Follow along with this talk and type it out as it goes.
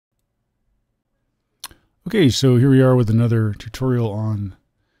Okay, so here we are with another tutorial on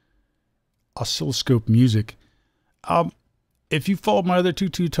oscilloscope music. If you followed my other two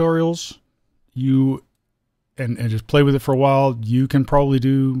tutorials, and just play with it for a while, you can probably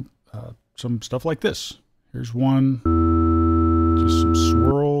do some stuff like this. Here's one, just some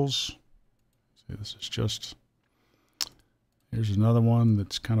swirls. See, this is just. Here's another one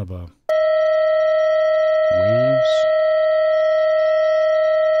that's kind of a waves.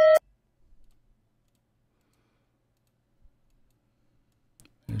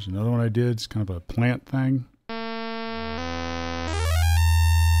 There's another one I did. It's kind of a plant thing.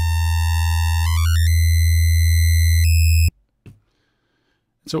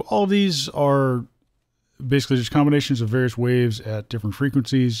 So all of these are basically just combinations of various waves at different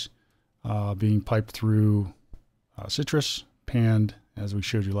frequencies being piped through Sytrus, panned, as we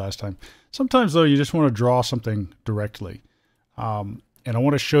showed you last time. Sometimes, though, you just want to draw something directly. And I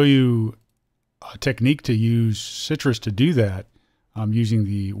want to show you a technique to use Sytrus to do that. Using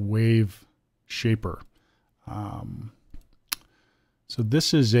the Waveshaper. So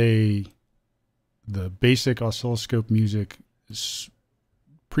this is the basic oscilloscope music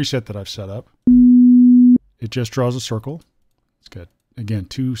preset that I've set up. It just draws a circle. It's got, again,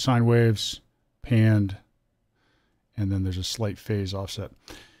 2 sine waves, panned, and then there's a slight phase offset.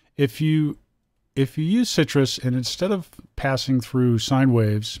 If you use Sytrus, and instead of passing through sine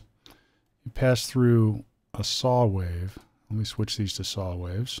waves, you pass through a saw wave. Let me switch these to saw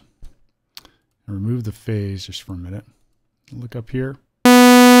waves and remove the phase just for a minute. Look up here.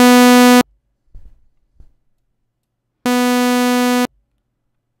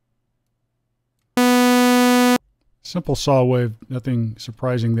 Simple saw wave, nothing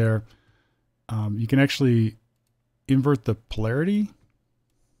surprising there. You can actually invert the polarity.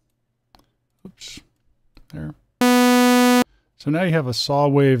 Oops, there. So now you have a saw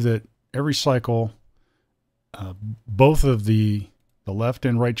wave that every cycle, both of the left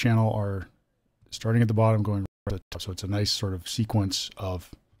and right channel are starting at the bottom, going right to the top. So it's a nice sort of sequence of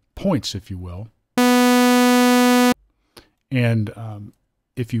points, if you will. And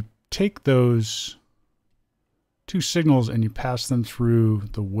if you take those 2 signals and you pass them through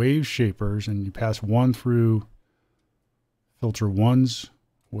the Waveshapers, and you pass one through filter 1's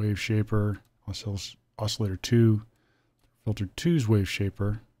Waveshaper, oscillator 2, filter 2's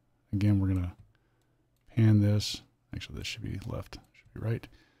Waveshaper. Again, we're going to pan this. Actually, this should be left, should be right.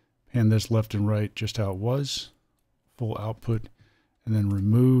 Pan this left and right just how it was, full output, and then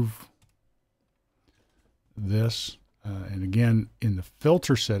remove this. And again, in the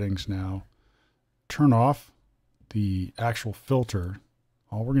filter settings now, turn off the actual filter.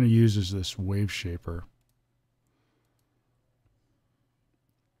 All we're going to use is this Waveshaper.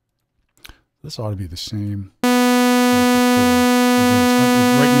 This ought to be the same as before.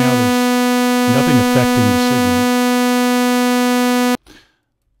 Again, right now there's nothing affecting the signal.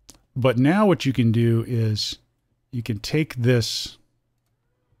 But now what you can do is you can take this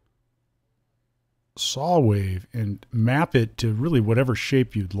saw wave and map it to really whatever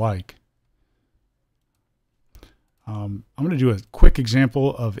shape you'd like. I'm going to do a quick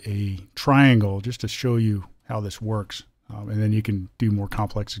example of a triangle just to show you how this works. And then you can do more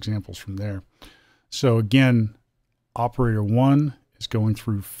complex examples from there. So again, operator 1 is going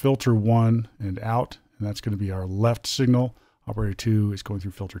through filter 1 and out, and that's going to be our left signal. Operator 2 is going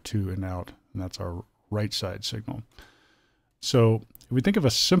through filter 2 and out, and that's our right side signal. So if we think of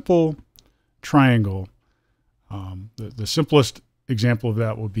a simple triangle, the simplest example of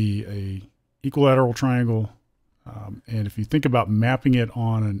that would be a equilateral triangle. And if you think about mapping it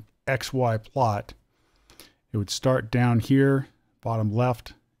on an XY plot, it would start down here, bottom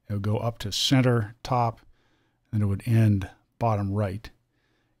left, it would go up to center, top, and it would end bottom right.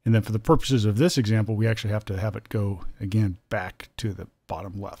 And then for the purposes of this example, we actually have to have it go, again, back to the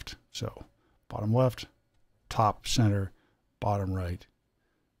bottom left. So bottom left, top, center, bottom right,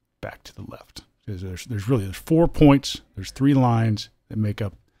 back to the left. There's 4 points, there's 3 lines that make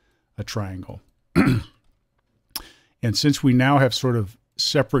up a triangle. And since we now have sort of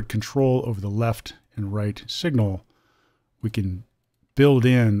separate control over the left and right signal, we can build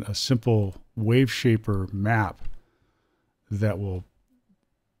in a simple Waveshaper map that will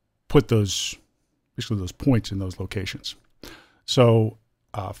put basically those points in those locations. So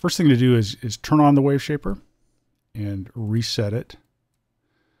first thing to do is turn on the Waveshaper and reset it.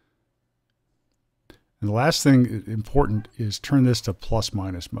 And the last thing important is turn this to plus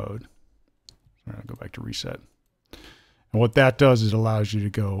minus mode. So I'll go back to reset. And what that does is it allows you to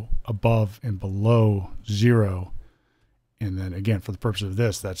go above and below 0. And then again, for the purpose of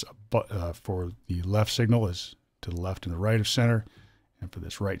this, that's for the left signal is to the left and the right of center. And for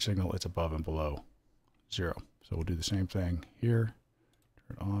this right signal, it's above and below 0. So we'll do the same thing here.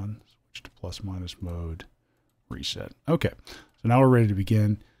 Turn it on, switch to plus minus mode, reset. Okay, so now we're ready to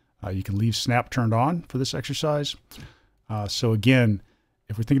begin. You can leave snap turned on for this exercise. So again,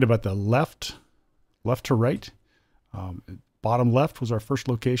 if we're thinking about the left to right, bottom left was our first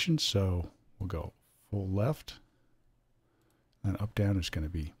location, so we'll go full left, and up down is going to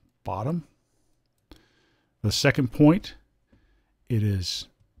be bottom. The second point, it is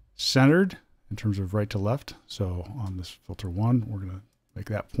centered in terms of right to left. So on this filter 1, we're going to make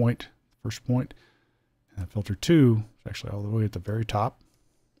that point, first point. And filter 2 is actually all the way at the very top.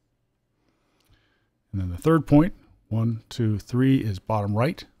 And then the third point, 1, 2, 3, is bottom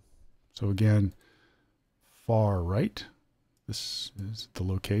right. So again, far right. This is the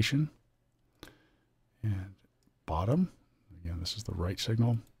location. And bottom, again, this is the right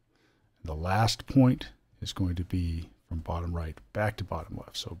signal. And the last point is going to be from bottom right back to bottom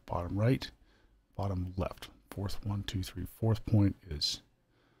left. So bottom right, bottom left. Fourth, 1, 2, 3, fourth point is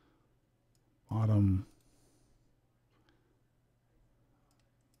bottom,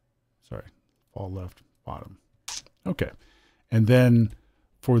 fall left, bottom. Okay. And then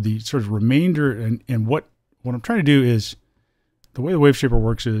for the sort of remainder, and what I'm trying to do is, the way the Waveshaper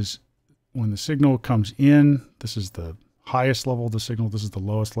works is when the signal comes in, this is the highest level of the signal, this is the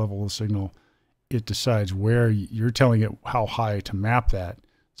lowest level of the signal. It decides where you're telling it how high to map that.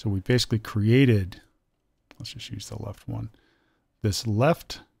 So we basically created, let's just use the left one. This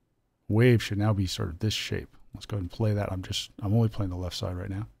left wave should now be sort of this shape. Let's go ahead and play that. I'm only playing the left side right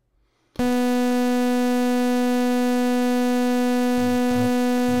now.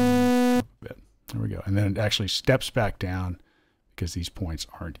 There we go. And then it actually steps back down because these points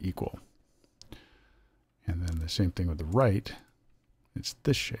aren't equal. And then the same thing with the right. It's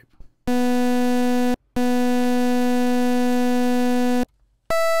this shape.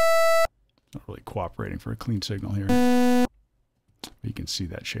 Not really cooperating for a clean signal here. But you can see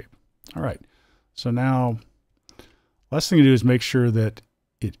that shape. All right. So now, last thing to do is make sure that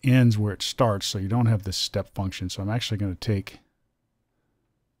it ends where it starts, so you don't have this step function. So I'm actually going to take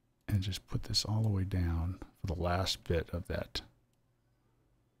and just put this all the way down for the last bit of that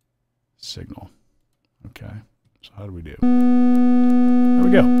signal. Okay, so how do we do? There we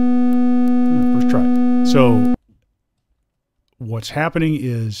go. First try. So what's happening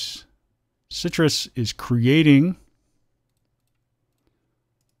is Sytrus is creating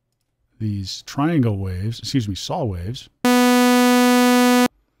these triangle waves, saw waves.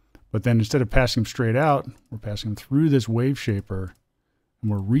 But then instead of passing them straight out, we're passing them through this Waveshaper,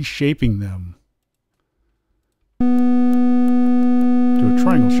 and we're reshaping them to a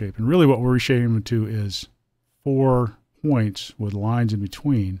triangle shape. And really what we're reshaping them to is 4 points with lines in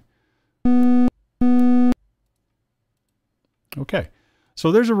between. Okay,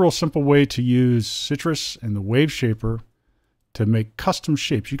 so there's a real simple way to use Sytrus and the Waveshaper to make custom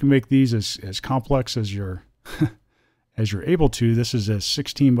shapes. You can make these as complex as you're able to. This is a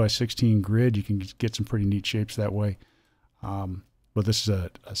 16 by 16 grid. You can get some pretty neat shapes that way. But this is a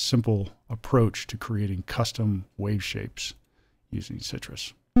simple approach to creating custom wave shapes using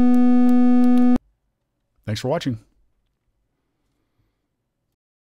Sytrus. Thanks for watching.